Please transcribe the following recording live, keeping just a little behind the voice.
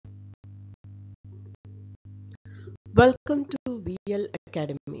Welcome to VL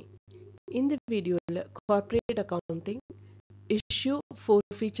Academy. In the video, corporate accounting, issue,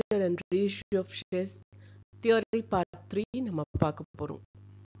 forfeiture and reissue of shares, theory part 3 நம்ம பார்க்க போறோம்.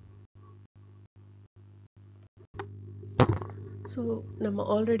 So நம்ம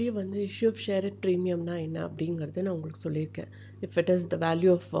already issue of share at premiumனா என்ன அப்படிங்கிறது நான் உங்களுக்கு சொல்லியிருக்கேன். If it is the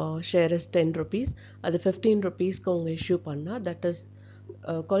value of share is 10 rupees, அது 15 rupeesக்கு அவங்க issue பண்ணா, that is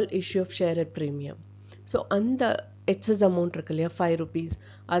called issue of share at premium. So அந்த excess amount இருக்கு இல்லையா 5 rupees,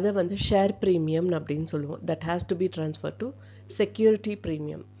 அதை share premium அப்படின்னு சொல்லுவோம். That has to be transferred to security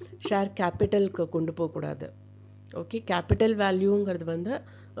premium. share capitalக்கு கொண்டு போகக்கூடாது. ஓகே, கேபிட்டல் வேல்யூங்கிறது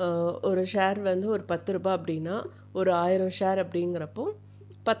ஒரு ஷேர் ஒரு 10 ரூபாய் அப்படின்னா ஒரு 1000 ஷேர் அப்படிங்கிறப்போ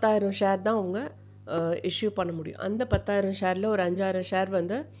 10,000 ஷேர் தான் அவங்க இஷ்யூ பண்ண முடியும். அந்த 10,000 ஷேரில் ஒரு 5,000 ஷேர்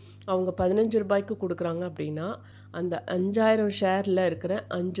அவங்க 15 ரூபாய்க்கு கொடுக்குறாங்க அப்படின்னா அந்த 5,000 ஷேரில் இருக்கிற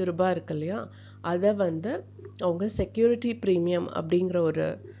 5 ரூபாய் இருக்கு இல்லையா, அதை அவங்க செக்யூரிட்டி ப்ரீமியம் அப்படிங்கிற ஒரு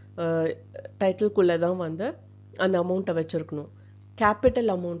டைட்டில்குள்ளே தான் அந்த அமௌண்ட்டை வச்சுருக்கணும். கேபிட்டல்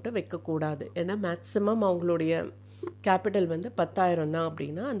அமௌண்ட்டை வைக்கக்கூடாது. ஏன்னா மேக்ஸிமம் அவங்களுடைய கேபிட்டல் 10,000 தான்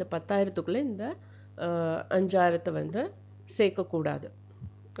அப்படின்னா அந்த 10,000த்துக்குள்ளே இந்த 5,000 சேர்க்கக்கூடாது.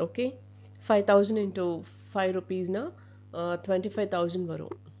 ஓகே, 5,000 into 5 rupeesனா 25,000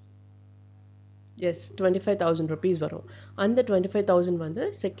 வரும். எஸ், 25,000 rupees வரும். அந்த 25,000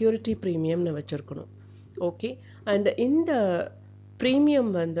 செக்யூரிட்டி ப்ரீமியம்னு வச்சுருக்கணும். ஓகே, அண்ட் இந்த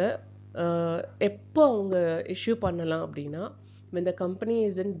ப்ரீமியம் எப்போ அவங்க இஷ்யூ பண்ணலாம் அப்படின்னா, when the company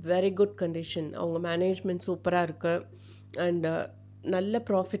is in very good condition, அவங்க மேனேஜ்மெண்ட் சூப்பராக இருக்கு அண்ட் நல்ல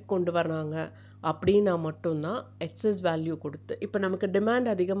ப்ராஃபிட் கொண்டு வர்றாங்க அப்படின்னா மட்டும்தான் எக்ஸஸ் வேல்யூ கொடுத்து. இப்போ நமக்கு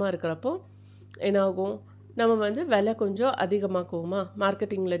டிமாண்ட் அதிகமாக இருக்கிறப்போ என்னாகும், நம்ம விலை கொஞ்சம் அதிகமாக்குவோமா,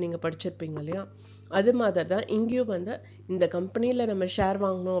 மார்க்கெட்டிங்கில் நீங்கள் படிச்சிருப்பீங்க இல்லையா, அது மாதிரி தான் இங்கேயும் இந்த கம்பெனியில் நம்ம ஷேர்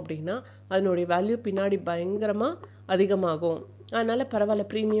வாங்கினோம் அப்படின்னா அதனுடைய வேல்யூ பின்னாடி பயங்கரமாக அதிகமாகும். அதனால் பரவாயில்ல,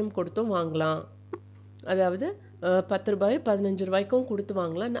 ப்ரீமியம் கொடுத்தும் வாங்கலாம். அதாவது 10 ரூபாய் 15 ரூபாய்க்கும் கொடுத்து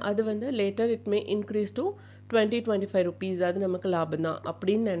வாங்கலாம். அது later it may increase to 20-25 rupees, அது நமக்கு லாபம் தான்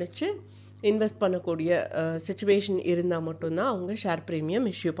அப்படின்னு நினச்சி இன்வெஸ்ட் பண்ணக்கூடிய சிச்சுவேஷன் இருந்தால் மட்டும்தான் அவங்க ஷேர் ப்ரீமியம்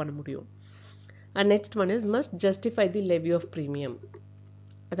இஷ்யூ பண்ண முடியும். And next one is must justify the Levy of premium.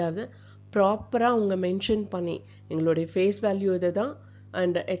 அதாவது ப்ராப்பராக அவங்க மென்ஷன் பண்ணி எங்களுடைய ஃபேஸ் வேல்யூ இது தான்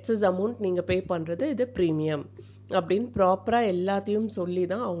அண்ட் எக்ஸஸ் அமௌண்ட் நீங்கள் பே பண்ணுறது இது ப்ரீமியம் அப்படின்னு ப்ராப்பராக எல்லாத்தையும் சொல்லி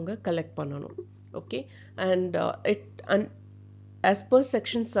தான் அவங்க கலெக்ட் பண்ணணும். Okay, and as per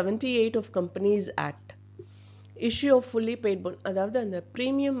section 78 of Companies Act, issue of fully paid bond, அதாவது அந்த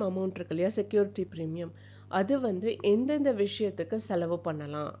ப்ரீமியம் அமௌண்ட் இருக்கு இல்லையா, செக்யூரிட்டி ப்ரீமியம், அது எந்தெந்த விஷயத்துக்கு செலவு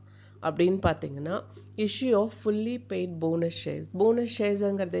பண்ணலாம் அப்படின்னு பார்த்தீங்கன்னா, issue of fully paid bonus shares. Bonus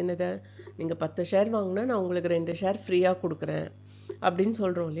ஷேர்ஸுங்கிறது என்னது, நீங்கள் 10 ஷேர் வாங்கினா நான் உங்களுக்கு 2 ஷேர் ஃப்ரீயாக கொடுக்குறேன் அப்படின்னு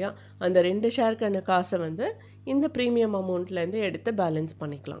சொல்கிறோம் இல்லையா, அந்த 2 ஷேருக்கான காசை இந்த ப்ரீமியம் அமௌண்ட்லேருந்து எடுத்து பேலன்ஸ்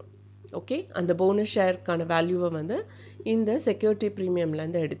பண்ணிக்கலாம். ஓகே, அந்த போனஸ் ஷேருக்கான வேல்யூவை இந்த செக்யூரிட்டி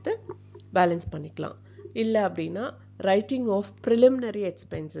ப்ரீமியம்லேருந்து எடுத்து பேலன்ஸ் பண்ணிக்கலாம். இல்லை அப்படின்னா writing of preliminary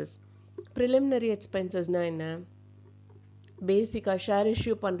expenses. Preliminary எக்ஸ்பென்சஸ்னால் என்ன, பேசிக்காக ஷேர்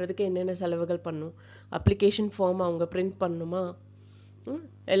இஷ்யூ பண்ணுறதுக்கு என்னென்ன செலவுகள் பண்ணணும், அப்ளிகேஷன் ஃபார்ம் அவங்க பிரிண்ட் பண்ணணுமா,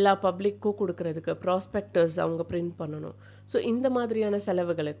 எல்லா பப்ளிக்கும் கொடுக்கறதுக்கு ப்ராஸ்பெக்டர்ஸ் அவங்க பிரிண்ட் பண்ணணும். ஸோ இந்த மாதிரியான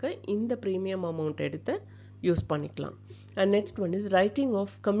செலவுகளுக்கு இந்த ப்ரீமியம் அமௌண்ட் எடுத்து யூஸ் பண்ணிக்கலாம். And next one is writing of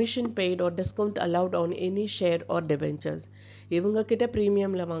commission paid or discount allowed on any share or debentures. இவங்க கிட்ட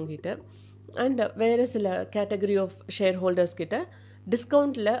ப்ரீமியமில் வாங்கிட்டு அண்ட் வேறு சில கேட்டகரி ஆஃப் ஷேர் ஹோல்டர்ஸ் கிட்ட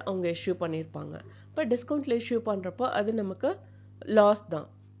டிஸ்கவுண்ட்டில் அவங்க இஷ்யூ பண்ணியிருப்பாங்க. இப்போ டிஸ்கவுண்ட்டில் இஷ்யூ பண்ணுறப்போ அது நமக்கு லாஸ் தான்.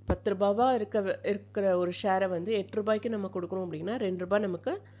 10 ரூபாவாக இருக்கிற ஒரு ஷேரை 8 ரூபாய்க்கு நம்ம கொடுக்குறோம் அப்படின்னா 2 ரூபாய்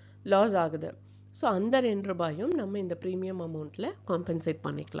நமக்கு லாஸ் ஆகுது. ஸோ அந்த 2 ரூபாயும் நம்ம இந்த ப்ரீமியம் அமௌண்ட்டில் காம்பன்சேட்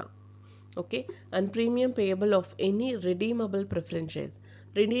பண்ணிக்கலாம். Okay, and premium payable of any redeemable preference shares.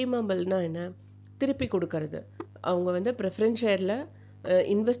 ரெடீமபிள்னா என்ன, திருப்பி கொடுக்கறது. அவங்க ப்ரிஃபரன்ஸ் ஷேரில்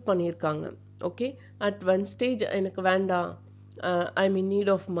இன்வெஸ்ட் பண்ணியிருக்காங்க. ஓகே, அட் ஒன் ஸ்டேஜ் எனக்கு வேண்டாம், ஐ மீன்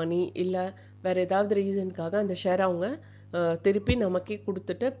நீட் ஆஃப் மணி, இல்லை வேறு ஏதாவது ரீசனுக்காக அந்த ஷேர் அவங்க திருப்பி நமக்கே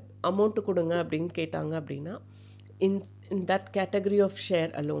கொடுத்துட்டு அமௌண்ட்டு கொடுங்க அப்படின்னு கேட்டாங்க அப்படின்னா in that category of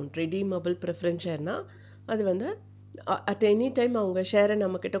share alone redeemable preference ஷேர்னா அது அட் எனி டைம் அவங்க ஷேரை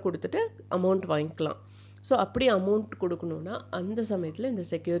நம்மக்கிட்ட கொடுத்துட்டு அமௌண்ட் வாங்கிக்கலாம். ஸோ அப்படி அமௌண்ட் கொடுக்கணுன்னா அந்த சமயத்தில் இந்த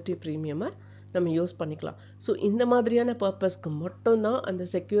செக்யூரிட்டி ப்ரீமியமை நம்ம யூஸ் பண்ணிக்கலாம். ஸோ இந்த மாதிரியான பர்பஸ்க்கு மட்டும்தான் அந்த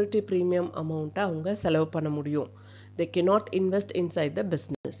செக்யூரிட்டி ப்ரீமியம் அமௌண்ட்டை அவங்க செலவு பண்ண முடியும். they cannot invest inside the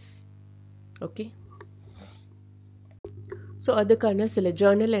business. Okay, so அதுக்கான சில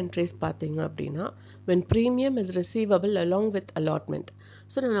ஜேர்னல் என்ட்ரிஸ் பார்த்தீங்க அப்படின்னா, when premium is receivable along with allotment.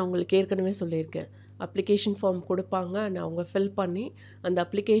 So நான் உங்களுக்கு ஏற்கனவே சொல்லியிருக்கேன், அப்ளிகேஷன் ஃபார்ம் கொடுப்பாங்க அண்ட் அவங்க ஃபில் பண்ணி அந்த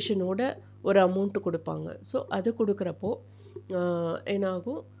அப்ளிகேஷனோட ஒரு அமௌண்ட் கொடுப்பாங்க. ஸோ அது கொடுக்குறப்போ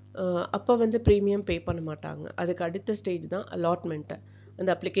என்னாகும், அப்போ வந்து ப்ரீமியம் பே பண்ண மாட்டாங்க. அதுக்கு அடுத்த ஸ்டேஜ் தான் அலாட்மெண்ட்டு. அந்த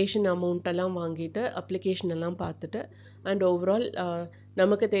அப்ளிகேஷன் அமௌண்ட்டெல்லாம் வாங்கிட்டு அப்ளிகேஷன் எல்லாம் பார்த்துட்டு அண்ட் ஓவரால்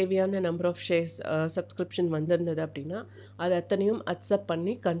நமக்கு தேவையான நம்பர் ஆஃப் ஷேர்ஸ் சப்ஸ்கிரிப்ஷன் வந்திருந்தது அப்படின்னா அது அத்தனையும் அக்செப்ட்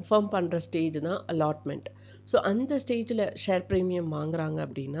பண்ணி கன்ஃபார்ம் பண்ணுற ஸ்டேஜ் தான் அலாட்மெண்ட். ஸோ அந்த ஸ்டேஜில் ஷேர் ப்ரீமியம் வாங்குறாங்க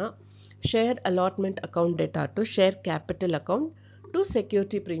அப்படின்னா share allotment account data to share capital account to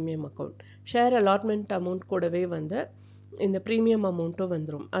security premium account. Share allotment amount கூடவே வந்து இந்த ப்ரீமியம் அமௌண்ட்டும்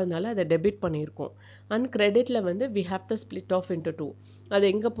வந்துடும். அதனால அதை டெபிட் பண்ணியிருக்கோம். அண்ட் கிரெடிட்டில் வந்து we have to split of into 2. அது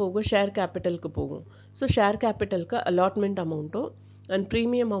எங்கே போகும், ஷேர் கேபிட்டலுக்கு போகும். ஸோ ஷேர் கேபிட்டலுக்கு அலாட்மெண்ட் அமௌண்ட்டும் அண்ட்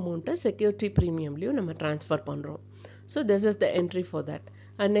ப்ரீமியம் அமௌண்ட்டை செக்யூரிட்டி ப்ரீமியம்லையும் நம்ம ட்ரான்ஸ்ஃபர் பண்ணுறோம். So this is the entry for that.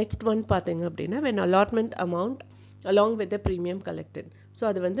 And next one பார்த்தீங்க அப்படின்னா when allotment amount along with the premium collected. So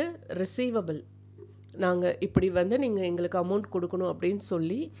அது வந்து ரிசீவபிள். நாங்கள் இப்படி வந்து நீங்கள் எங்களுக்கு அமௌண்ட் கொடுக்கணும் அப்படின்னு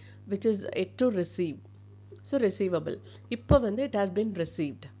சொல்லி which is Ed to receive. So receivable. இப்போ வந்து it has been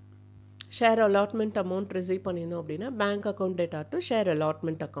received. Share allotment amount receive பண்ணியிருந்தோம் அப்படின்னா bank account data to share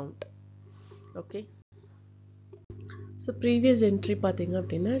allotment account. Okay. So previous entry பார்த்தீங்க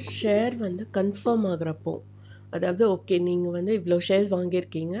அப்படின்னா ஷேர் வந்து கன்ஃபார்ம் ஆகுறப்போ, அதாவது ஓகே நீங்கள் வந்து இவ்வளோ ஷேர்ஸ்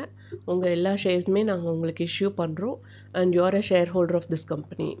வாங்கியிருக்கீங்க, உங்கள் எல்லா ஷேர்ஸுமே நாங்கள் உங்களுக்கு இஷ்யூ பண்ணுறோம் and you're a share holder of this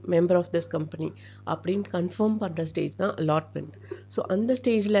company, member of this company அப்படின்னு கன்ஃபார்ம் பண்ணுற ஸ்டேஜ் தான் அலாட்மெண்ட். ஸோ அந்த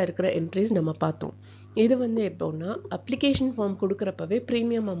ஸ்டேஜில் இருக்கிற என்ட்ரிஸ் நம்ம பார்த்தோம். இது வந்து எப்போன்னா அப்ளிகேஷன் ஃபார்ம் கொடுக்குறப்பவே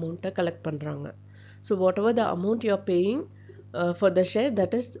ப்ரீமியம் அமௌண்ட்டை கலெக்ட் பண்ணுறாங்க. So what ever the amount you are paying for the share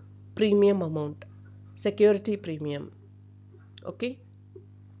that is premium amount, security premium. Okay.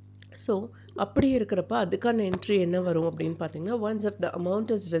 So அப்படி இருக்கிறப்ப அதுக்கான என்ட்ரி என்ன வரும் அப்படின்னு பார்த்தீங்கன்னா once if the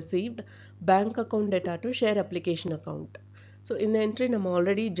amount is received bank account data to share application account. So இந்த entry நம்ம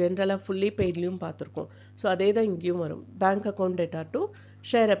already ஜென்ரலாக ஃபுல்லி பெய்ட்லையும் பார்த்துருக்கோம். ஸோ அதே தான் இங்கேயும் வரும், bank account data to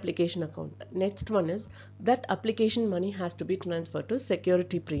share application account. Next one is that application money has to be transferred to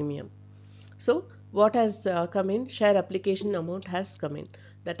security premium. So what has come in, share application amount has come in,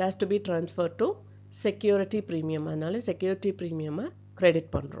 that has to be transferred to security premium. அதனால security premium credit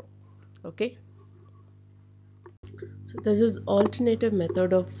பண்றோம். Okay. So this is alternative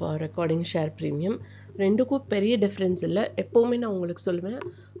method of recording share premium. ரெண்டுக்கும் பெரிய difference இல்லை. எப்போவுமே நான் உங்களுக்கு சொல்லுவேன்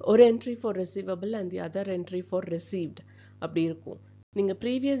ஒரு entry for receivable and the other entry for received அப்படி இருக்கும். நீங்கள்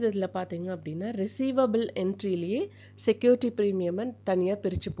ப்ரீவியஸ் இதில் பார்த்தீங்க அப்படின்னா ரிசீவபிள் என்ட்ரிலேயே செக்யூரிட்டி ப்ரீமியமை தனியாக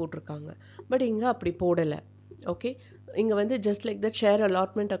பிரித்து போட்டிருக்காங்க. பட் இங்கே அப்படி போடலை. ஓகே. இங்கே வந்து just like that share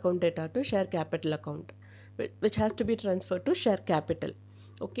allotment account data to share capital account which has to be transfer to share capital.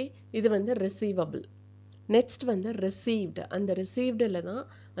 Okay. இது வந்து ரிசீவபிள். நெக்ஸ்ட் வந்து ரிசீவ்டு. அந்த ரிசீவ்டில் தான்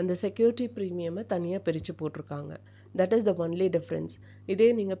அந்த செக்யூரிட்டி ப்ரீமியமை தனியாக பிரித்து போட்டிருக்காங்க. That is the only difference. இதே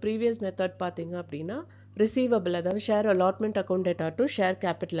நீங்கள் ப்ரீவியஸ் மெத்தட் பார்த்தீங்க அப்படின்னா ரிசீவபிள், அதாவது share allotment account data to share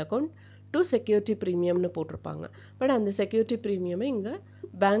capital account to security ப்ரீமியம்னு போட்டிருப்பாங்க. பட் அந்த செக்யூரிட்டி ப்ரீமியமை இங்கே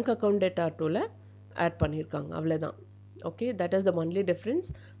பேங்க் அக்கௌண்ட் டேட்டா டூவில் ஆட் பண்ணியிருக்காங்க. அவ்வளோதான். Okay. That is the only difference.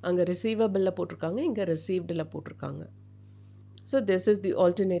 அங்கே ரிசீவபிளில் போட்டிருக்காங்க, இங்கே ரிசீவ்டில் போட்டிருக்காங்க. So this is the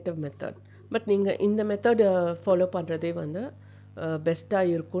alternative method. But நீங்கள் இந்த மெத்தட் ஃபாலோ பண்ணுறதே வந்து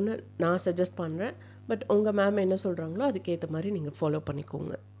பெஸ்ட்டாக இருக்கும்னு நான் சஜஸ்ட் பண்ணுறேன். பட் உங்கள் மேம் என்ன சொல்கிறாங்களோ அதுக்கேற்ற மாதிரி நீங்கள் ஃபாலோ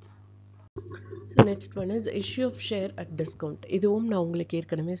பண்ணிக்கோங்க. So next one is issue of share at discount. இதுவும் நான் உங்களுக்கு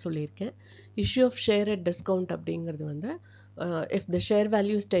ஏற்கனவே சொல்லியிருக்கேன். Issue of share at discount அப்படிங்கிறது வந்து if the share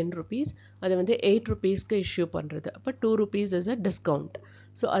value is 10 rupees அதை வந்து 8 rupeesக்கு இஷ்யூ பண்ணுறது. அப்போ 2 rupees is a discount.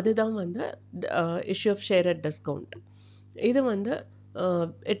 So அதுதான் வந்து issue of share at discount. இது வந்து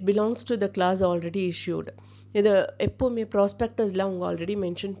it belongs to the class already issued. இது எப்போவுமே ப்ராஸ்பெக்டஸில் அவங்க ஆல்ரெடி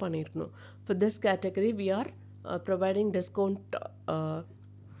மென்ஷன் பண்ணியிருக்கணும். For this category we are providing discount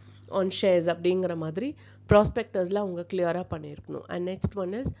on shares அப்படிங்கிற மாதிரி ப்ராஸ்பெக்டஸில் அவங்க கிளியராக பண்ணியிருக்கணும். And next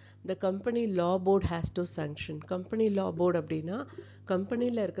one is the company law board has to sanction. Company law board அப்படின்னா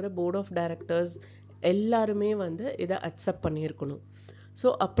கம்பெனியில் இருக்கிற போர்ட் ஆஃப் டைரக்டர்ஸ் எல்லாருமே வந்து இதை அக்செப்ட் பண்ணியிருக்கணும். ஸோ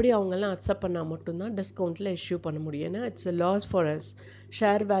அப்படி அவங்கெல்லாம் அக்செப்ட் பண்ணால் மட்டும்தான் டிஸ்கவுண்ட்டில் இஷ்யூ பண்ண முடியும். ஏன்னா it's a loss for us.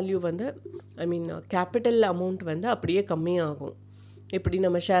 Share value வந்து ஐ மீன் கேபிட்டல் அமௌண்ட் வந்து அப்படியே கம்மியாகும் இப்படி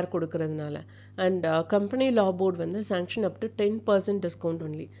நம்ம ஷேர் கொடுக்கறதுனால. அண்ட் கம்பெனி லா போர்டு வந்து sanction up to 10% discount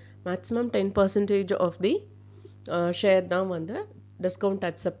only. Maximum 10% of the share தான் வந்து டிஸ்கவுண்ட்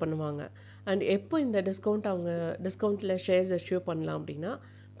அக்செப்ட் பண்ணுவாங்க. அண்ட் எப்போ இந்த டிஸ்கவுண்ட் அவங்க டிஸ்கவுண்ட்டில் ஷேர்ஸ் இஷ்யூ பண்ணலாம் அப்படின்னா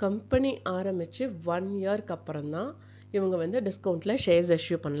கம்பெனி ஆரம்பித்து 1 இயர்க்கு அப்புறம் தான் இவங்க வந்து டிஸ்கவுண்ட்டில் ஷேர்ஸ்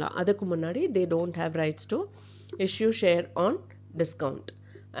இஷ்யூ பண்ணலாம். அதுக்கு முன்னாடி they don't have rights to issue share on discount.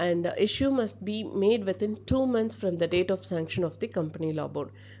 and issue must be made within 2 months from the date of sanction of the company law board.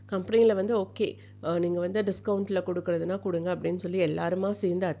 கம்பெனியில் வந்து ஓகே நீங்கள் வந்து டிஸ்கவுண்ட்டில் கொடுக்குறதுனா கொடுங்க அப்படின்னு சொல்லி எல்லாருமா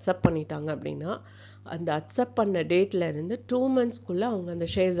சேர்ந்து அக்செப்ட் பண்ணிட்டாங்க அப்படின்னா அந்த அக்செப்ட் பண்ண டேட்டில் இருந்து 2 monthsக்குள்ளே அவங்க அந்த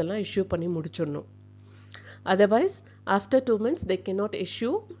ஷேர்ஸ் எல்லாம் இஷ்யூ பண்ணி முடிச்சிடணும். Otherwise, after 2 months, they cannot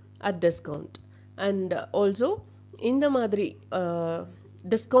issue at discount. And also, இந்த மாதிரி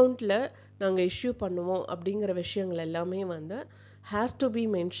டிஸ்கவுண்ட்டில் நாங்கள் இஷ்யூ பண்ணுவோம் அப்படிங்கிற விஷயங்கள் எல்லாமே வந்து has to be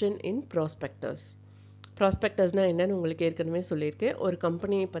mentioned in prospectus. Prospectusனா என்னன்னு உங்களுக்கு ஏற்கனவே சொல்லியிருக்கேன். ஒரு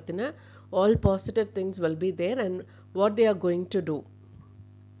கம்பெனியை பற்றின all positive things will be there and what they are going to do.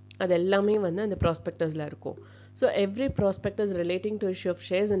 அது எல்லாமே வந்து அந்த ப்ராஸ்பெக்டஸில் இருக்கும். So every prospectus relating to issue of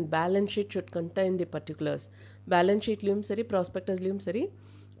shares and balance sheet should contain the particulars. Balance ஷீட்லேயும் சரி ப்ராஸ்பெக்டஸ்லேயும் சரி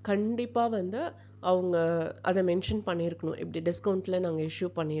கண்டிப்பாக வந்து அவங்க அதை மென்ஷன் பண்ணியிருக்கணும். இப்படி டிஸ்கவுண்ட்டில் நாங்கள் இஷ்யூ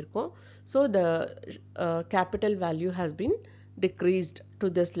பண்ணியிருக்கோம். So the capital value has been decreased to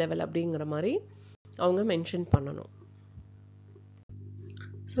this level அப்படிங்கிற மாதிரி அவங்க மென்ஷன் பண்ணணும்.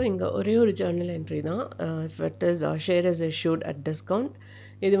 ஸோ இங்கே ஒரே ஒரு ஜேர்னல் என்ட்ரி தான். If it is share is issued at discount,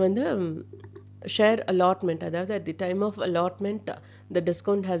 இது வந்து ஷேர் அலாட்மெண்ட், அதாவது at the time of allotment the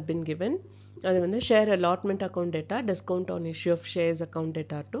discount has been given. அது வந்து share allotment account data, discount on issue of shares account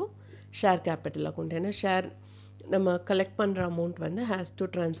data to share capital account. ஏன்னா share நம்ம collect பண்ணுற amount வந்து has to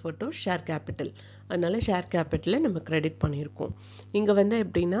transfer to share capital. அதனால share கேபிட்டலில் நம்ம credit பண்ணியிருக்கோம். இங்கே வந்து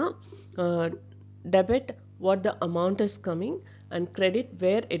எப்படின்னா debit what the amount is coming and credit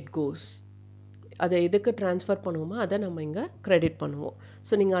where it goes. அதை எதுக்கு ட்ரான்ஸ்ஃபர் பண்ணுவோமோ அதை நம்ம இங்கே கிரெடிட் பண்ணுவோம்.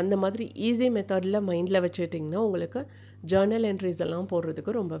 ஸோ நீங்கள் அந்த மாதிரி ஈஸி மெத்தடில் மைண்டில் வச்சுட்டிங்கன்னா உங்களுக்கு ஜேர்னல் என்ட்ரிஸ் எல்லாம்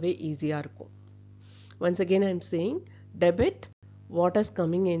போடுறதுக்கு ரொம்பவே ஈஸியாக இருக்கும். Once again I am saying debit what is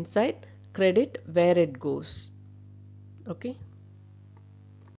coming inside, credit where it goes. Okay.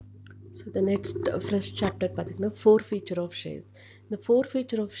 So the next fresh chapter பார்த்திங்கன்னா ஃபோர்ஃபீச்சர் ஆஃப் ஷேர்ஸ். இந்த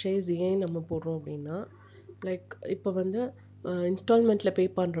ஃபோர்ஃபீச்சர் ஆஃப் ஷேர்ஸ் ஏன் நம்ம போடுறோம் அப்படின்னா, லைக் இப்போ வந்து இன்ஸ்டால்மெண்ட்டில் பே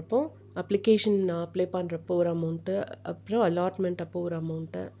பண்ணுறப்போ அப்ளிகேஷன் அப்ளை பண்ணுறப்போ ஒரு அமௌண்ட்டு, அப்புறம் அலாட்மெண்ட் அப்போ ஒரு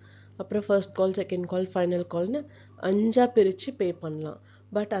அமௌண்ட்டு, அப்புறம் ஃபர்ஸ்ட் கால், செகண்ட் கால், ஃபைனல் கால்னு 5ஆக பிரித்து பே பண்ணலாம்.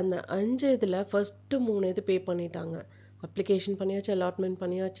 பட் அந்த 5 இதில் ஃபஸ்ட்டு 3 இது பே பண்ணிட்டாங்க. அப்ளிகேஷன் பண்ணியாச்சு, அலாட்மெண்ட்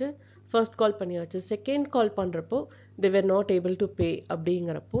பண்ணியாச்சு, ஃபர்ஸ்ட் கால் பண்ணியாச்சு. செகண்ட் கால் பண்ணுறப்போ they were not able to pay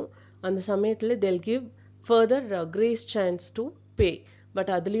அப்படிங்கிறப்போ அந்த சமயத்தில் they'll give further grace chance to pay.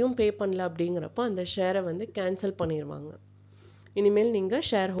 But அதுலேயும் பே பண்ணல அப்படிங்கிறப்போ அந்த ஷேரை வந்து கேன்சல் பண்ணிடுவாங்க. இனிமேல் நீங்கள்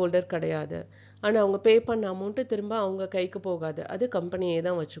ஷேர் ஹோல்டர் கிடையாது. ஆனால் அவங்க பே பண்ண அமௌண்ட்டு திரும்ப அவங்க கைக்கு போகாது, அது கம்பெனியே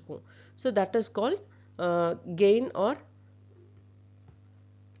தான் வச்சுக்கும். So that is called gain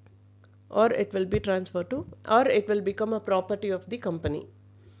or it will be transferred to, or it will become a property of the company.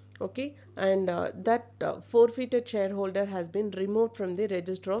 Okay, and that forfeited shareholder has been removed from the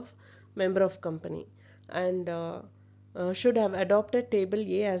register of member of company and should have adopted table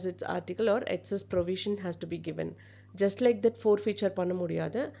A as its article or excess provision has to be given. Just like that forfeiture பண்ண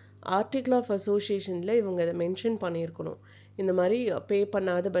முடியாது, article of associationல இவங்க அதை mention பண்ணியிருக்கணும். இந்த மாதிரி பே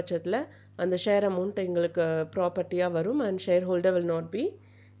பண்ணாத பட்சத்தில் அந்த ஷேர் அமௌண்ட் எங்களுக்கு ப்ராப்பர்ட்டியாக வரும் and shareholder will not be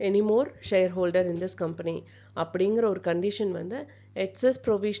any more shareholder in this company அப்படிங்கிற ஒரு கண்டிஷன் வந்து எக்ஸஸ்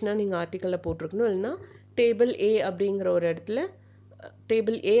ப்ரொவிஷனாக நீங்கள் ஆர்டிக்கலில் போட்டிருக்கணும். இல்லைன்னா டேபிள் ஏ அப்படிங்கிற ஒரு இடத்துல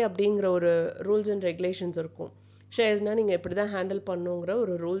டேபிள் ஏ அப்படிங்கிற ஒரு ரூல்ஸ் அண்ட் ரெகுலேஷன்ஸ் இருக்கும். ஷேர்ஸ்னால் நீங்கள் எப்படி தான் ஹேண்டில் பண்ணுங்கிற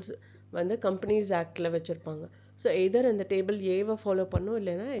ஒரு ரூல்ஸ் வந்து கம்பெனிஸ் ஆக்டில் வச்சுருப்பாங்க. ஸோ எதர் அந்த டேபிள் ஏவை ஃபாலோ பண்ணும்,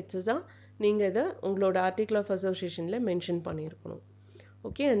 இல்லைன்னா எக்ஸஸாக நீங்கள் இதை உங்களோட ஆர்டிக்கல் ஆஃப் அசோசியேஷனில் மென்ஷன் பண்ணியிருக்கணும்.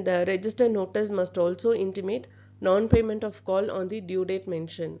 Okay, and the register notice must also intimate non-payment of call on the due date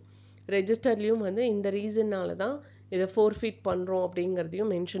mentioned. ரெஜிஸ்டர்லேயும் வந்து இந்த ரீசன்னால தான் இதை ஃபோர்ஃபீட் பண்ணுறோம்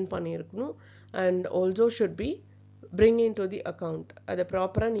அப்படிங்கிறதையும் மென்ஷன் பண்ணியிருக்கணும். And also should be bring into the account. அதை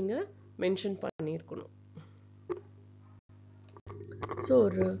ப்ராப்பராக நீங்கள் மென்ஷன் பண்ணியிருக்கணும். ஸோ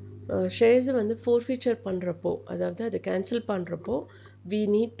ஒரு ஷேர்ஸை வந்து ஃபோர்ஃபீச்சர் பண்ணுறப்போ, அதாவது அதை கேன்சல் பண்ணுறப்போ we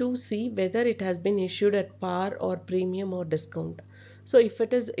need to see whether it has been issued at par or premium or discount. So if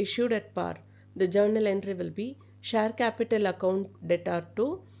it is issued at par, the journal entry will be share capital account debtor to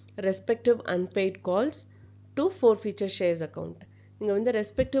respective unpaid calls to forfeiture shares account. இங்கே வந்து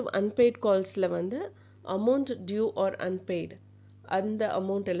respective unpaid callsல வந்து amount due or unpaid அந்த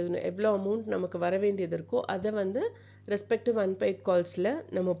amount எழுதணும். எவ்வளோ amount நமக்கு வர வேண்டியது இருக்கோ அதை வந்து ரெஸ்பெக்டிவ் அன்பெய்ட் கால்ஸில்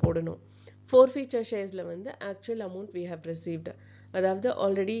நம்ம போடணும். ஃபோர்ஃபீச்சர் ஷேர்ஸில் வந்து actual amount we have received, அதாவது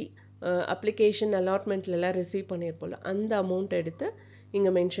ஆல்ரெடி அப்ளிகேஷன் அலாட்மெண்ட்லலாம் ரிசீவ் பண்ணியிருப்போம்ல அந்த அமௌண்ட் எடுத்து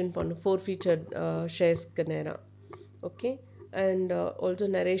இங்கே மென்ஷன் பண்ணும் ஃபோர்ஃபீச்சர் ஷேர்ஸ்க்கு நேராக. Okay, and also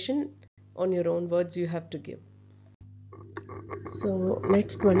narration on your own words you have to give. So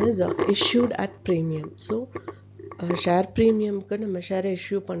next one is issued at premium. So share ப்ரீமியம்க்கு நம்ம ஷேரை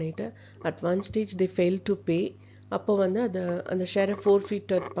issue பண்ணிவிட்டு at one stage they fail to pay அப்போ வந்து அந்த ஷேரை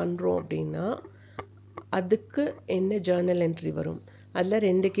ஃபோர்ஃபீட்டட் பண்ணுறோம் அப்படின்னா அதுக்கு என்ன ஜேர்னல் என்ட்ரி வரும். அதில்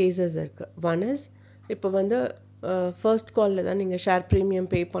 2 கேசஸ் இருக்குது. ஒன் இஸ் இப்போ வந்து ஃபர்ஸ்ட் காலில் தான் நீங்கள் ஷேர்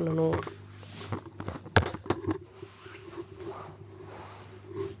ப்ரீமியம் பே பண்ணணும்.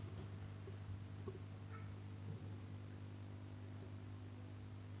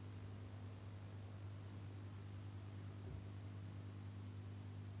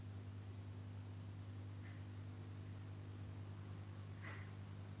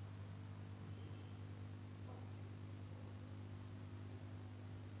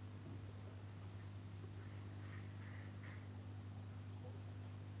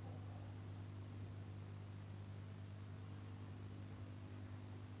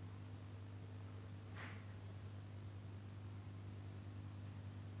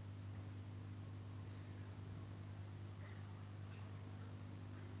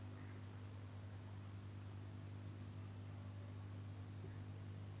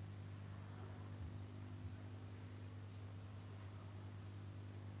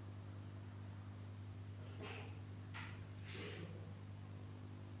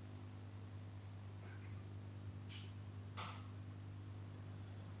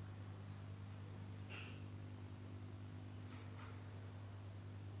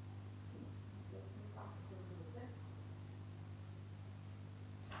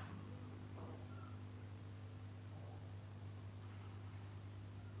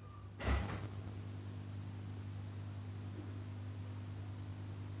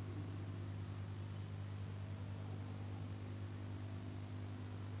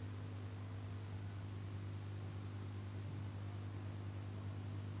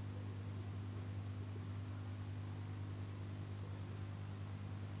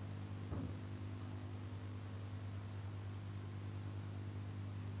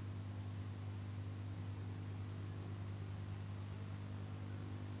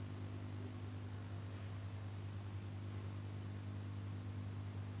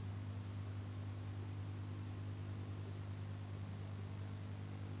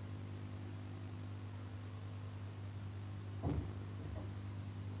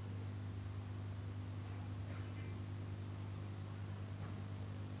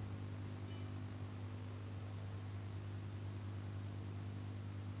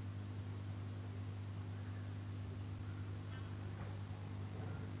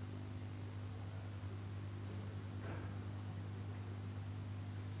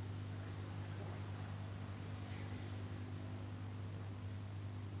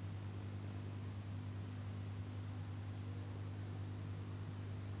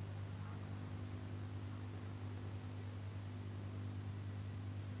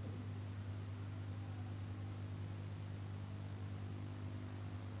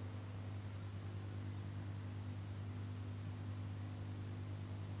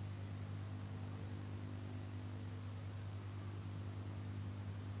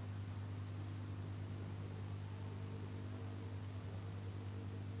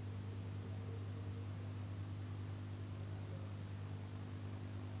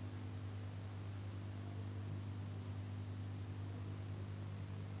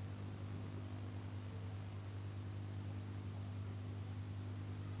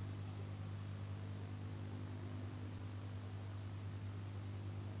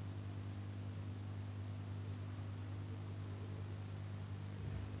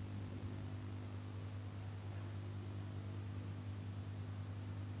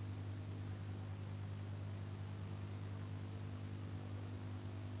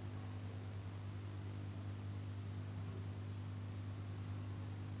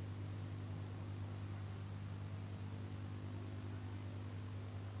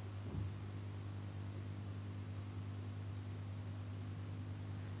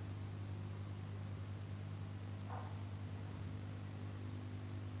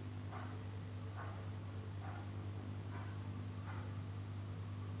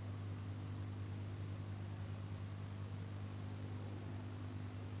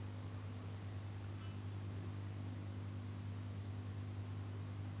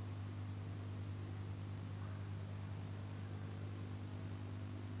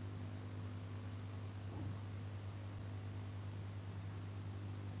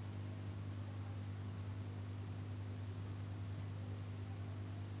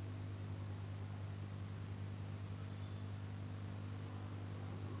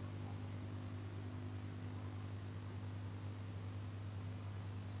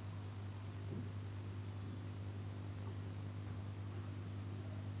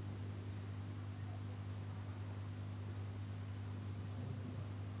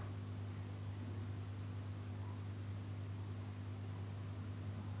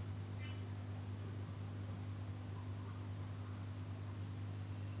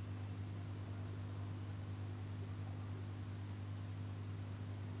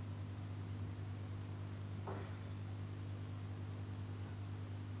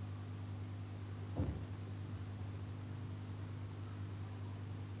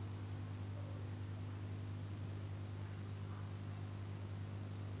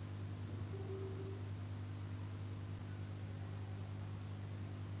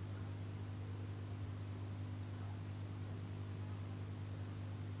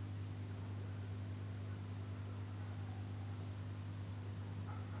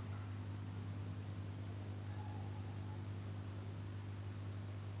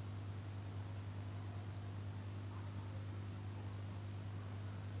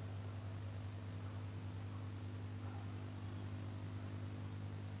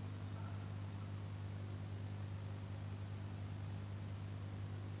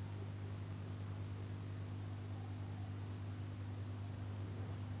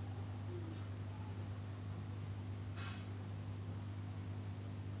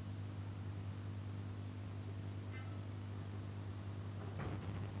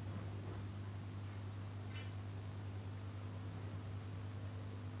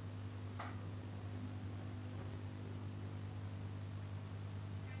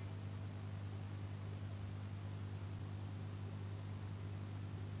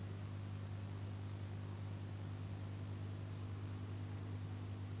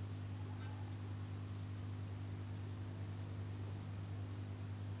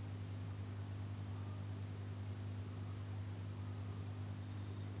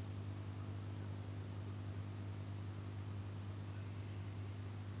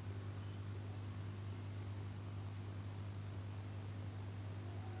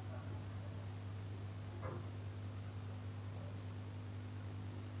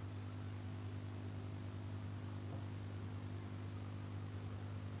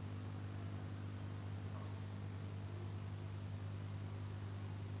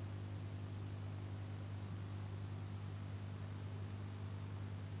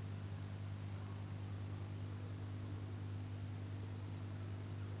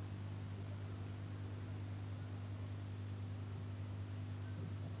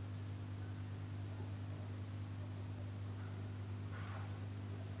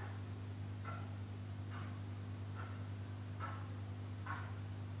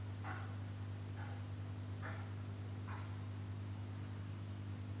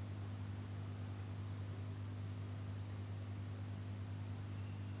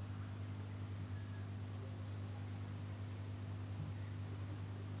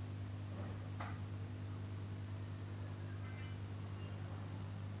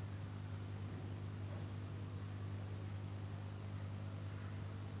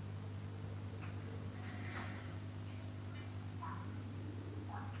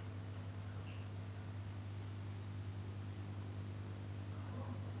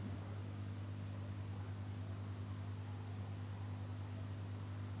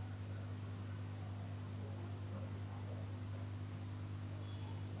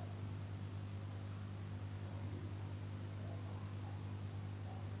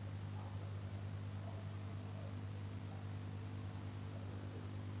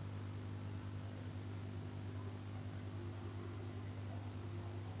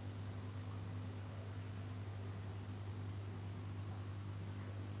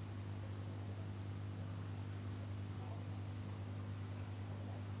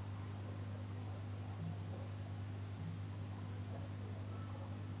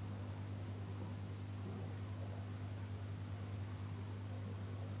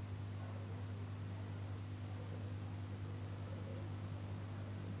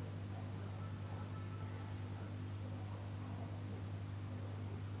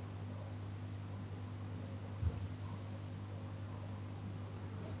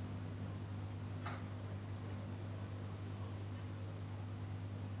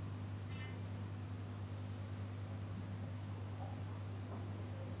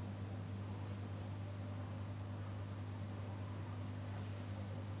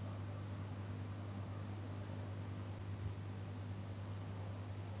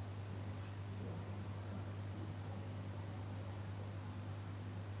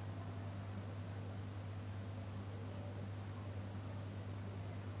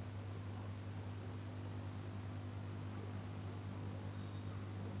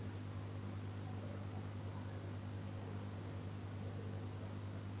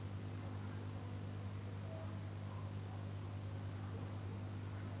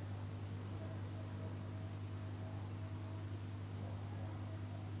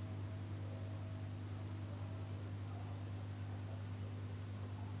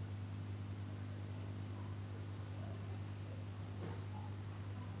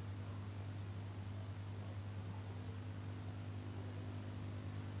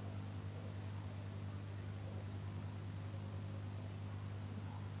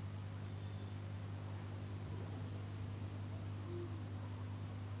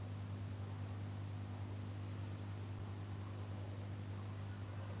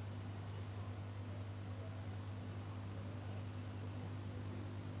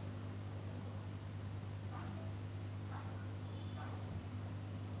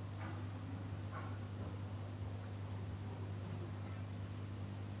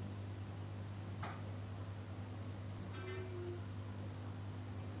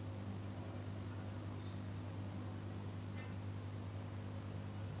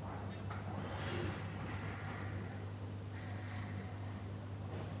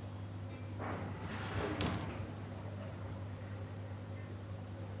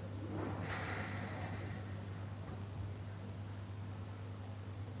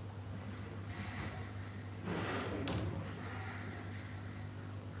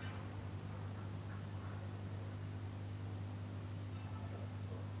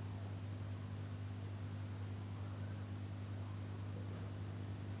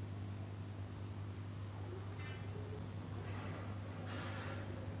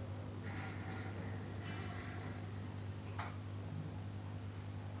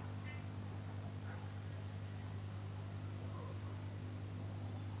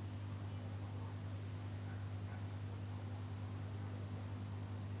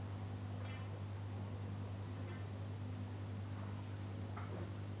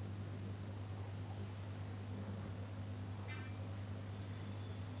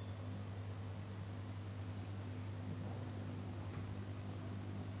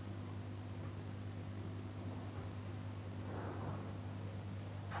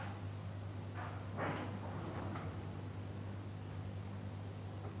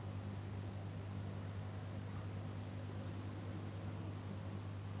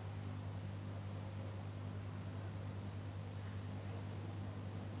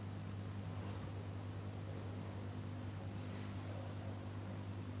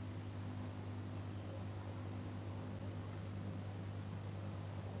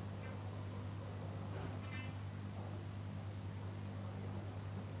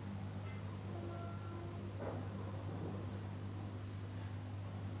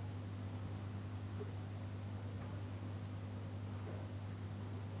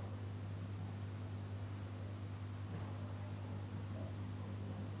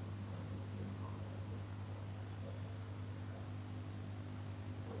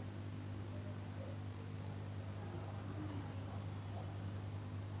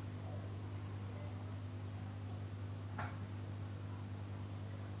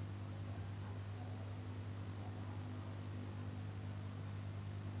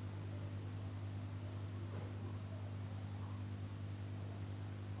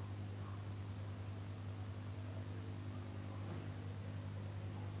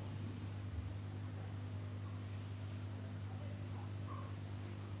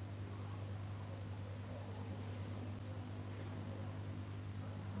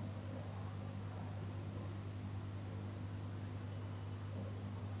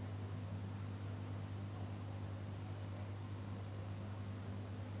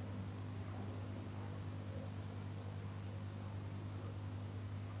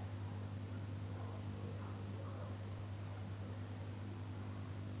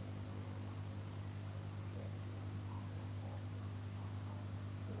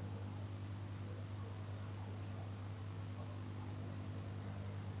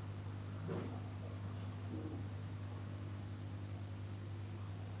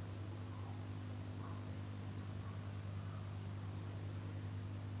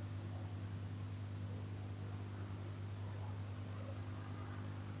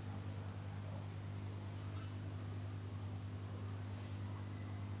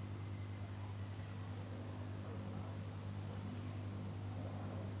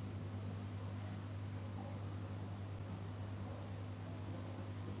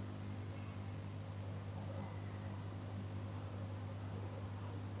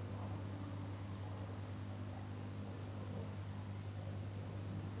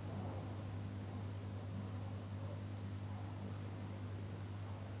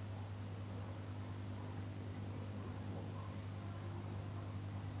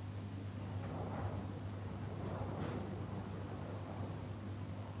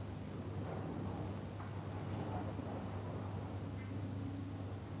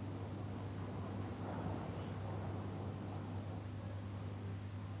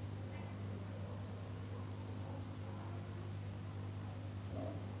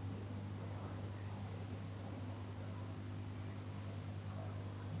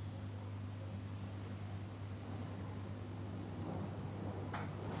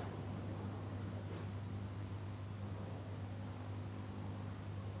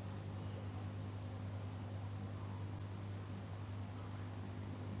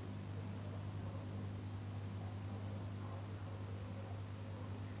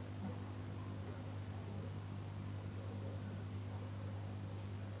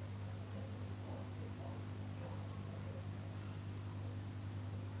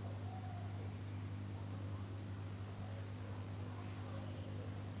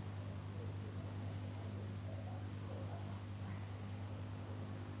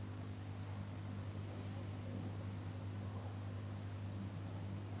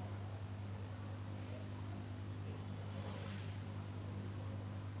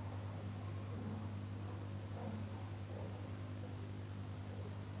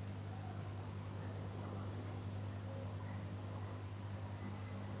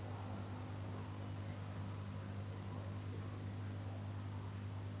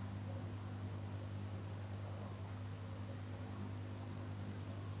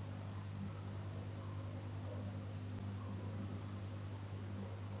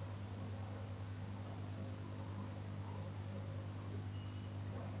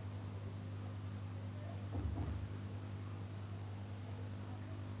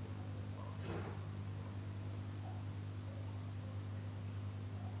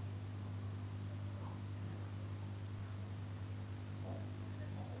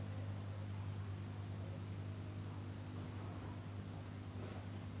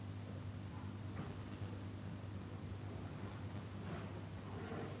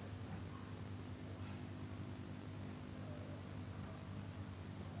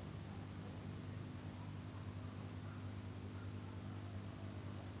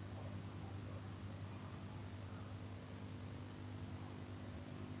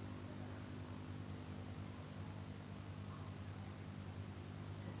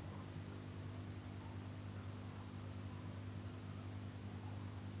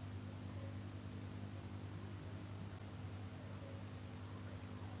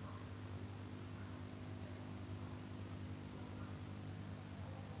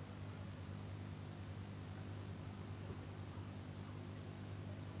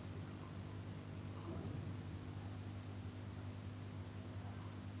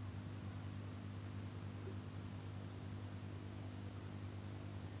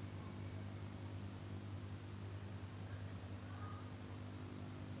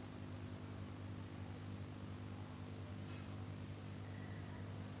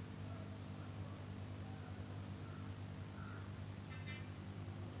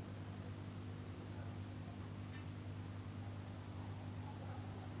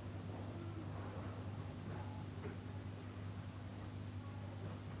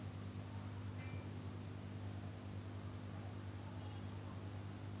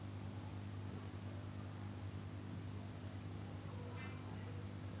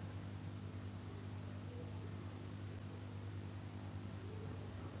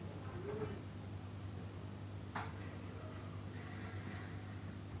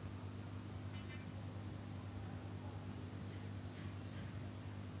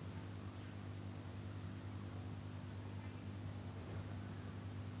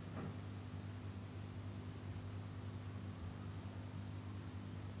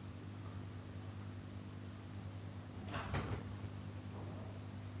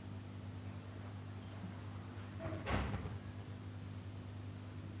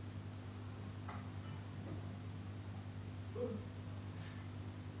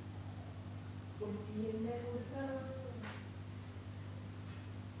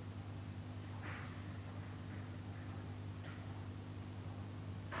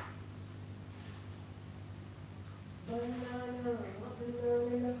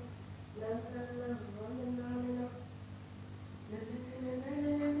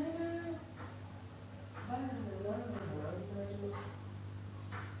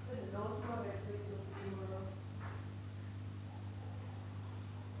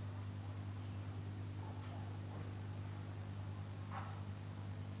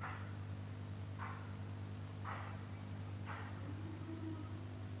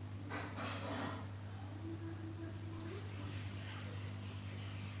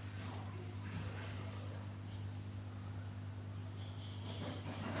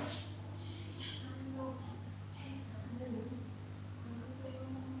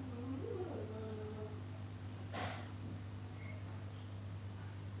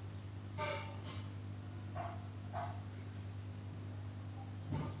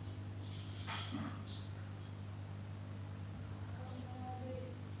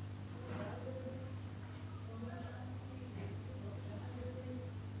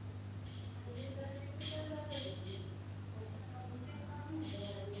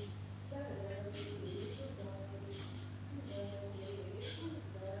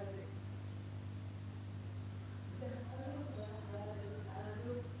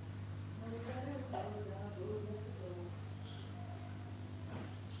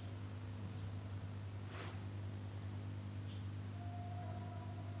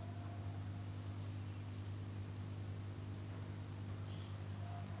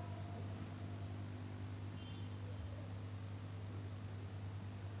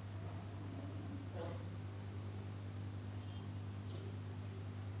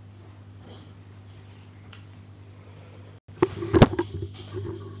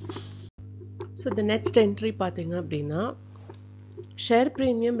 So the next entry பார்த்தீங்க அப்படின்னா ஷேர்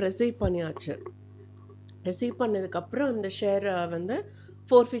ப்ரீமியம் ரிசீவ் பண்ணியாச்சு. ரிசீவ் பண்ணதுக்கப்புறம் அந்த ஷேரை வந்து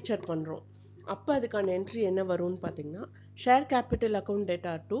ஃபோர்ஃபீச்சர் பண்ணுறோம். அப்போ அதுக்கான என்ட்ரி என்ன வரும்னு பார்த்தீங்கன்னா share capital account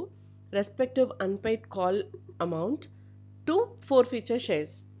data to respective unpaid call amount to ஃபோர்ஃபீச்சர்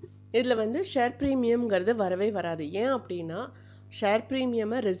shares. இதில் வந்து ஷேர் ப்ரீமியம்ங்கிறது வரவே வராது. ஏன் அப்படின்னா ஷேர்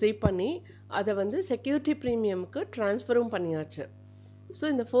ப்ரீமியமை ரிசீவ் பண்ணி அதை வந்து செக்யூரிட்டி ப்ரீமியமுக்கு ட்ரான்ஸ்ஃபரும் பண்ணியாச்சு. ஸோ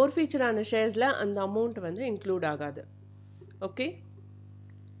இந்த ஃபோர்ஃபீச்சரான ஷேர்ஸில் அந்த அமௌண்ட் வந்து இன்க்ளூட் ஆகாது. Okay,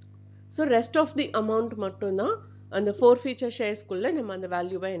 so rest of the amount மட்டும்தான் அந்த ஃபோர்ஃபீச்சர் ஷேர்ஸ்குள்ளே நம்ம அந்த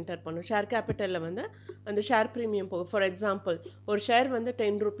வேல்யூவை என்டர் பண்ணணும். ஷேர் கேபிட்டலில் வந்து அந்த ஷேர் ப்ரீமியம் போகும். ஃபார் எக்ஸாம்பிள் ஒரு ஷேர் வந்து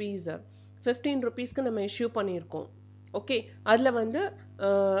 10 rupees 15 rupeesக்கு நம்ம இஷ்யூ பண்ணியிருக்கோம். ஓகே, அதில் வந்து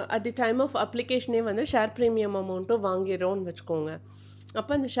அட் தி டைம் ஆஃப் அப்ளிகேஷனே வந்து ஷேர் ப்ரீமியம் அமௌண்ட்டும் வாங்கிடுறோம்னு வச்சுக்கோங்க.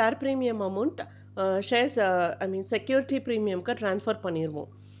 அப்போ அந்த share premium amount shares security ப்ரீமியம்க்கு transfer பண்ணிடுவோம்.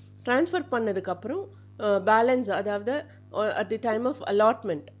 ட்ரான்ஸ்ஃபர் பண்ணதுக்கப்புறம் பேலன்ஸ், அதாவது at the time of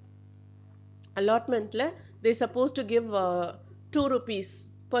அலாட்மெண்ட்டில் they suppose to give 2 rupees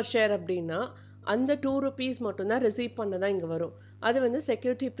per share அப்படின்னா அந்த 2 rupees மட்டும்தான் ரிசீவ் பண்ணதான் இங்கே வரும். அது வந்து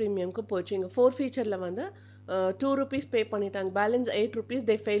செக்யூரிட்டி ப்ரீமியம்க்கு போச்சு. இங்கே ஃபோர்ஃபீச்சரில் வந்து 2 rupees பே பண்ணிட்டாங்க, balance 8 rupees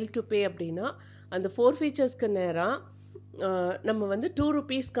they fail to pay அப்படின்னா அந்த ஃபோர்ஃபீச்சர்ஸ்க்கு நேராக நம்ம வந்து 2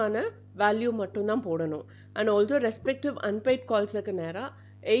 rupeesக்கான வேல்யூ மட்டும்தான் போடணும். அண்ட் ஆல்சோ ரெஸ்பெக்டிவ் அன்பெய்ட் கால்ஸுக்கு நேராக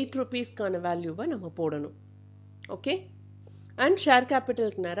 8 rupeesக்கான வேல்யூவை நம்ம போடணும். ஓகே, அண்ட் ஷேர்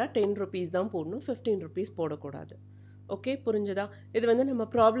கேபிட்டலுக்கு நேராக 10 rupees தான் போடணும், 15 rupees போடக்கூடாது. ஓகே, புரிஞ்சுதா? இது வந்து நம்ம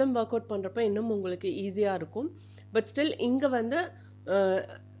ப்ராப்ளம் ஒர்க் அவுட் பண்ணுறப்ப இன்னும் உங்களுக்கு ஈஸியாக இருக்கும். பட் ஸ்டில் இங்கே வந்து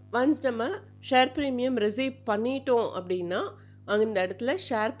ஒன்ஸ் நம்ம ஷேர் ப்ரீமியம் ரிசீவ் பண்ணிட்டோம் அப்படின்னா அந்த இடத்துல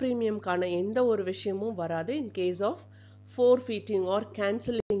ஷேர் ப்ரீமியம்கான எந்த ஒரு விஷயமும் வராது in case of forfeiting or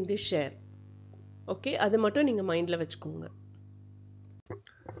cancelling the share. Okay, அது மட்டும் நீங்கள் மைண்டில் வச்சுக்கோங்க.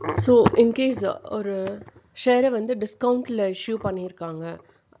 ஸோ இன்கேஸ் ஒரு ஷேரை வந்து டிஸ்கவுண்ட்டில் இஷ்யூ பண்ணியிருக்காங்க,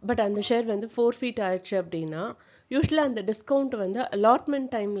 பட் அந்த ஷேர் வந்து ஃபோர்ஃபீட் ஆயிடுச்சு அப்படின்னா யூஸ்வலாக அந்த டிஸ்கவுண்ட் வந்து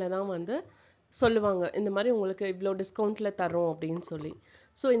அலாட்மெண்ட் டைமில் தான் வந்து சொல்லுவாங்க, இந்த மாதிரி உங்களுக்கு இவ்வளோ டிஸ்கவுண்ட்டில் தரோம் அப்படின்னு சொல்லி.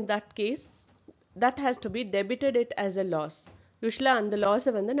 So in that case that has to be debited it as a loss. யூஸ்வலாக அந்த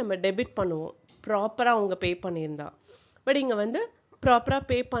லாஸை வந்து நம்ம டெபிட் பண்ணுவோம் ப்ராப்பராக அவங்க பே பண்ணியிருந்தா. பட் இங்கே வந்து ப்ராப்பராக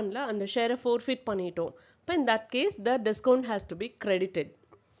பே பண்ணல, அந்த ஷேரை ஃபோர்ஃபிட் பண்ணிட்டோம். இப்போ in that case the discount has to be credited.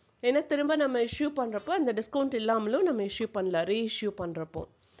 ஏன்னா திரும்ப நம்ம இஷ்யூ பண்ணுறப்போ அந்த டிஸ்கவுண்ட் இல்லாமலும் நம்ம இஷ்யூ பண்ணலாம், ரீஇஷ்யூ பண்ணுறப்போ.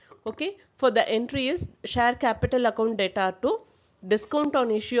 Okay, for the entry is share capital account data to discount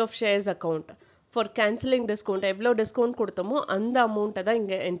on issue of shares account for cancelling discount. எவ்வளோ டிஸ்கவுண்ட் கொடுத்தோமோ அந்த அமௌண்ட்டை தான்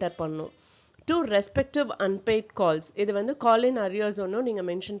இங்கே என்டர் பண்ணணும். டு ரெஸ்பெக்டிவ் அன்பெய்ட் கால்ஸ், இது வந்து கால் இன் அரியர்ஸ் ஒன்றும் நீங்கள்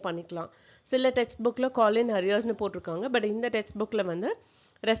மென்ஷன் பண்ணிக்கலாம். சில டெக்ஸ்ட் புக்கில் கால் இன் அரியர்ஸ்னு போட்டிருக்காங்க, பட் இந்த டெக்ஸ்ட் புக்கில் வந்து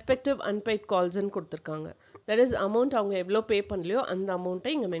ரெஸ்பெக்டிவ் அன்பெய்ட் கால்ஸ்ன்னு கொடுத்துருக்காங்க. தட் இஸ் அமௌண்ட் அவங்க எவ்வளோ பே பண்ணலையோ அந்த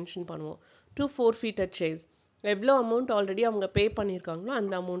அமௌண்ட்டை இங்கே மென்ஷன் பண்ணுவோம். to forfeited shares. எவ்வளோ அமௌண்ட் ஆல்ரெடி அவங்க பே பண்ணியிருக்காங்களோ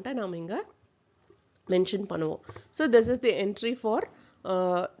அந்த அமௌண்ட்டை நாம் இங்கே மென்ஷன் பண்ணுவோம். So this is the entry for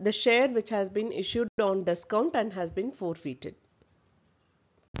the share which has been issued on discount and has been forfeited.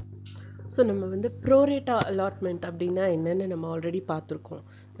 So நம்ம வந்து ப்ரோரேட்டா அலாட்மெண்ட் அப்படின்னா என்னென்னு நம்ம ஆல்ரெடி பார்த்துருக்கோம்.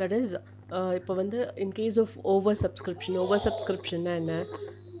 தட் இஸ் இப்போ வந்து இன் கேஸ் ஆஃப் ஓவர் சப்ஸ்கிரிப்ஷன்னா என்ன,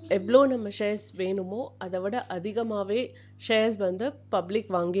 எவ்வளோ நம்ம ஷேர்ஸ் வேணுமோ அதை விட அதிகமாகவே ஷேர்ஸ் வந்து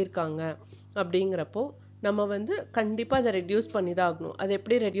பப்ளிக் வாங்கியிருக்காங்க அப்படிங்கிறப்போ நம்ம வந்து கண்டிப்பாக அதை ரெடியூஸ் பண்ணி தான் ஆகணும். அதை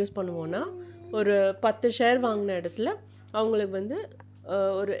எப்படி ரெடியூஸ் பண்ணுவோன்னா, ஒரு 10 ஷேர் வாங்கின இடத்துல அவங்களுக்கு வந்து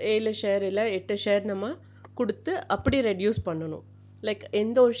ஒரு 7 ஷேர் இல்லை 8 ஷேர் நம்ம கொடுத்து அப்படி ரெடியூஸ் பண்ணணும். லைக்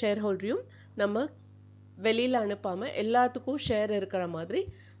எந்த ஒரு ஷேர் ஹோல்டரையும் நம்ம வெளியில் அனுப்பாமல் எல்லாத்துக்கும் ஷேர் இருக்கிற மாதிரி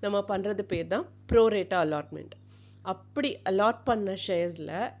நம்ம பண்ணுறது பேர் தான் ப்ரோரேட்டா அலாட்மெண்ட். அப்படி அலாட் பண்ண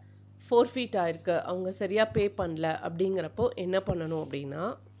ஷேர்ஸில் ஃபோர்ஃபீட் ஆயிருக்கு, அவங்க சரியாக பே பண்ணல அப்படிங்கிறப்போ என்ன பண்ணணும் அப்படின்னா,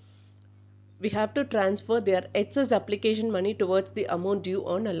 we have to transfer their excess application money towards the amount due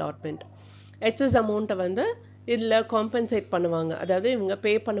on allotment. excess amount வந்து இதில் காம்பன்சேட் பண்ணுவாங்க. அதாவது இவங்க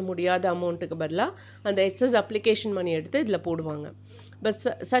பே பண்ண முடியாத அமௌண்ட்டுக்கு பதிலாக அந்த எக்ஸஸ் அப்ளிகேஷன் மணி எடுத்து இதில் போடுவாங்க. But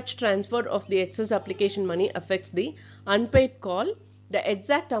such transfer of the excess application money affects the unpaid call. The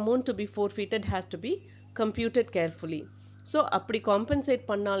exact amount to be forfeited has to be computed carefully. So அப்படி compensate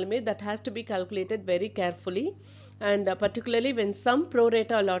பண்ணாலுமே that has to be calculated very carefully, and particularly when some pro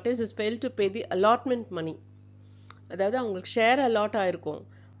rata allottees is failed to pay the allotment money. அதாவது அவங்களுக்கு share allot ஆயிருக்கும்,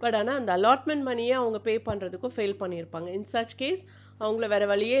 but ஆனால் அந்த allotment மணியை அவங்க பே பண்ணுறதுக்கும் ஃபெயில் பண்ணியிருப்பாங்க. இன் சச் கேஸ் அவங்கள வேறு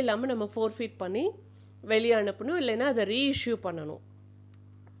வழியே இல்லாமல் நம்ம ஃபோர்ஃபீட் பண்ணி வெளியே அனுப்பணும், இல்லைன்னா அதை ரீஇஷ்யூ பண்ணணும்.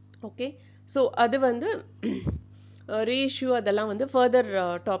 ஓகே, ஸோ அது வந்து ரீஇஷ்யூ அதெல்லாம் வந்து ஃபர்தர்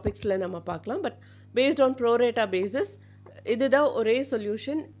டாபிக்ஸில் நம்ம பார்க்கலாம். பட் பேஸ்ட் ஆன் ப்ரோரேட்டா பேசிஸ் இதுதான் ஒரே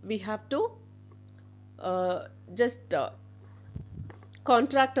solution. We have to just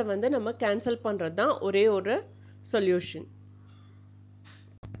கான்ட்ராக்டை வந்து நம்ம கேன்சல் பண்ணுறது தான் ஒரே ஒரு solution.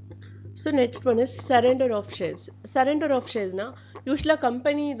 So next one is surrender of shares. Surrender of ஷேர்ஸ்னா யூஸ்வலாக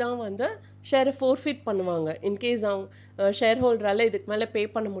கம்பெனி தான் வந்து ஷேரை ஃபோர்ஃபிட் பண்ணுவாங்க. இன்கேஸ் அவங்க ஷேர் ஹோல்டரால் இதுக்கு மேலே பே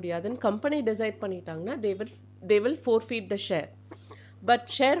பண்ண முடியாதுன்னு கம்பெனி டிசைட் பண்ணிட்டாங்கன்னா they will forfeit the share. But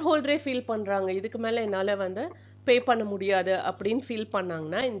share ஹோல்டரே feel பண்ணுறாங்க இதுக்கு மேலே என்னால் வந்து பே பண்ண முடியாது அப்படின்னு ஃபீல்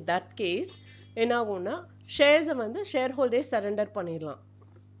பண்ணாங்கன்னா, இன் தட் கேஸ் என்ன ஆகும்னா ஷேர்ஸை வந்து ஷேர் ஹோல்டரே சரண்டர் பண்ணிடலாம்.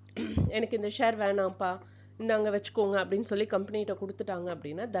 எனக்கு இந்த ஷேர் வேணாம்ப்பா, இந்தாங்க வச்சுக்கோங்க அப்படின்னு சொல்லி கம்பெனிகிட்ட கொடுத்துட்டாங்க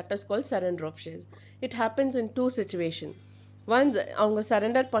அப்படின்னா that is call surrender of shares. It happens in 2 situation. Once அவங்க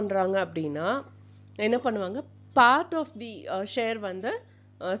சரண்டர் பண்ணுறாங்க அப்படின்னா என்ன பண்ணுவாங்க, பார்ட் ஆஃப் தி ஷேர் வந்து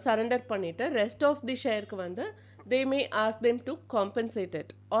சரண்டர் பண்ணிவிட்டு ரெஸ்ட் ஆஃப் தி ஷேருக்கு வந்து தே மே ask them to compensate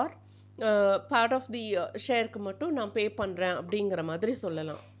it, are part of the ஷேருக்கு மட்டும் நான் பே பண்ணுறேன் அப்படிங்கிற மாதிரி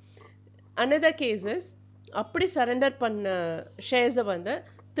சொல்லலாம். another cases அப்படி சரண்டர் பண்ண ஷேர்ஸை வந்து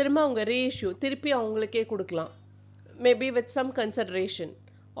திரும்ப அவங்க ரீஇஷ்யூ திருப்பி அவங்களுக்கே கொடுக்கலாம், maybe with some consideration,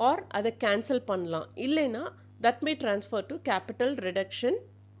 R அதை கேன்சல் பண்ணலாம். இல்லைன்னா that may transfer to capital reduction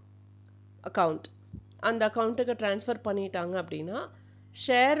account. அந்த அக்கௌண்ட்டுக்கு ட்ரான்ஸ்ஃபர் பண்ணிட்டாங்க அப்படின்னா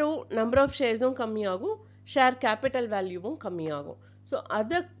ஷேரும் நம்பர் ஆஃப் ஷேர்ஸும் கம்மியாகும், ஷேர் கேபிட்டல் வேல்யூவும் கம்மியாகும். ஸோ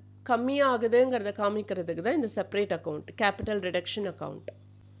அதை கம்மியாகுதுங்கிறத காமிக்கிறதுக்கு தான் இந்த separate account, capital reduction account.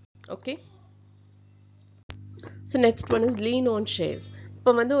 Okay, so next one is lean on shares.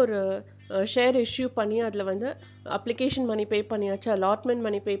 இப்போ வந்து ஒரு ஷேர் இஷ்யூ பண்ணி அதில் வந்து அப்ளிகேஷன் மணி பே பண்ணியாச்சு, அலாட்மெண்ட்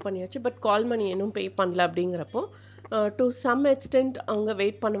மணி பே பண்ணியாச்சு, பட் கால் மணி இன்னும் பே பண்ணல அப்படிங்கிறப்போ டு சம் எக்ஸ்டென்ட் அவங்க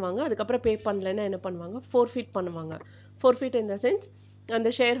வெயிட் பண்ணுவாங்க. அதுக்கப்புறம் பே பண்ணலைன்னா என்ன பண்ணுவாங்க, ஃபோர்ஃபிட் பண்ணுவாங்க. ஃபோர்ஃபிட் இன் த சென்ஸ் அந்த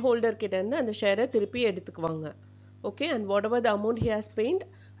ஷேர் ஹோல்டர் கிட்டேருந்து அந்த ஷேரை திருப்பி எடுத்துக்குவாங்க. Okay, and what ever the amount he has paid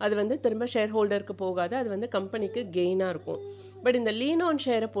அது வந்து திரும்ப ஷேர் ஹோல்டருக்கு போகாது, அது வந்து கம்பெனிக்கு கெயினாக இருக்கும். பட் இந்த லீன் ஆன்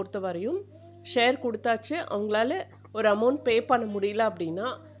ஷேரை பொறுத்த வரையும் ஷேர் கொடுத்தாச்சு, அவங்களால ஒரு அமௌண்ட் பே பண்ண முடியல அப்படின்னா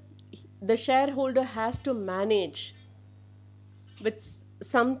the shareholder has to manage with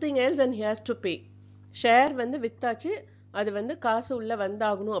something else and he has to pay. Share வந்து வித்தாச்சு, அது வந்து காசு உள்ள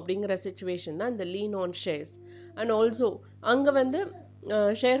வந்தாகணும் அப்படிங்கிற சிச்சுவேஷன் தான் இந்த lean on shares. And also அங்கே வந்து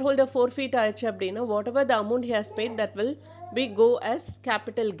ஷேர் ஹோல்டர் ஃபோர்ஃபீட் ஆயிடுச்சு அப்படின்னா what ever the amount he has paid that will be go as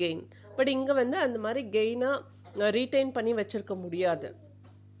capital gain. But இங்கே வந்து அந்த மாதிரி கெயினாக ரீட்டைன் பண்ணி வச்சிருக்க முடியாது.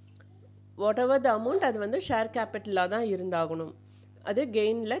 வாட் எவர் த அமௌண்ட் அது வந்து ஷேர் கேபிட்டலாக தான் இருந்தாகணும், அது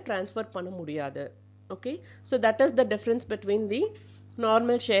கெயினில் ட்ரான்ஸ்ஃபர் பண்ண முடியாது. Okay, so that is the difference between the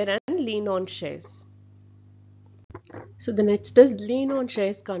normal share and lean on shares. So the next is lean on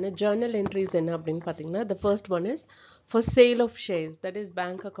ஷேர்ஸ்க்கான journal entries என்ன அப்படின்னு பார்த்தீங்கன்னா, the first one is for sale of shares, that is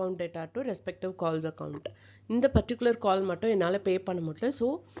bank account data to respective calls account. இந்த particular கால் மட்டும் என்னால் பே பண்ண முடியல, so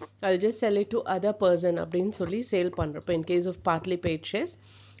I just sell it to other person அப்படின்னு சொல்லி சேல் பண்ணுறப்போ in case of partly paid shares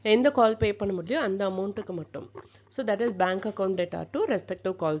எந்த கால் பே பண்ண முடியும் அந்த அமௌண்ட்டுக்கு மட்டும். So that is bank account data to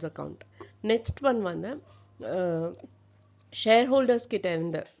respective calls account. Next one வந்து ஷேர்ஹோல்டர்ஸ் கிட்ட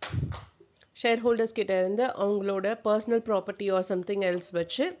இருந்து அவங்களோட personal property or something else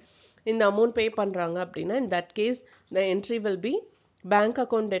வச்சு இந்த அமௌண்ட் பே பண்ணுறாங்க அப்படின்னா in that case the entry will be bank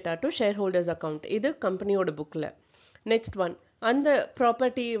account data to shareholders account. இது கம்பெனியோட புக்கில். நெக்ஸ்ட் ஒன், அந்த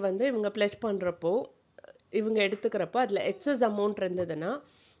ப்ராப்பர்ட்டி வந்து இவங்க பிளெஜ் பண்ணுறப்போ இவங்க எடுத்துக்கிறப்போ அதில் எக்ஸஸ் அமௌண்ட் இருந்ததுன்னா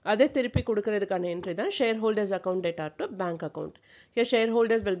அதை திருப்பி கொடுக்கறதுக்கான என்ட்ரி தான் shareholders account data to bank account. Here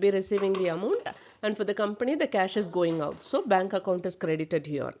shareholders will be receiving the amount and for the company the cash is going out. So bank account is credited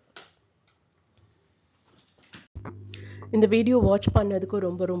here. இந்த video watch பண்ணதுக்கு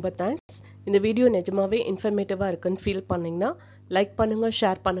ரொம்ப ரொம்ப thanks. இந்த video நிஜமாவே இன்ஃபர்மேட்டிவாக இருக்குன்னு feel பண்ணிங்கன்னா like பண்ணுங்கள்,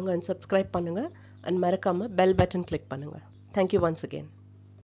 share பண்ணுங்கள் அண்ட் சப்ஸ்கிரைப் பண்ணுங்கள் அண்ட் மறக்காமல் பெல் பட்டன் கிளிக் பண்ணுங்கள். Thank you once again.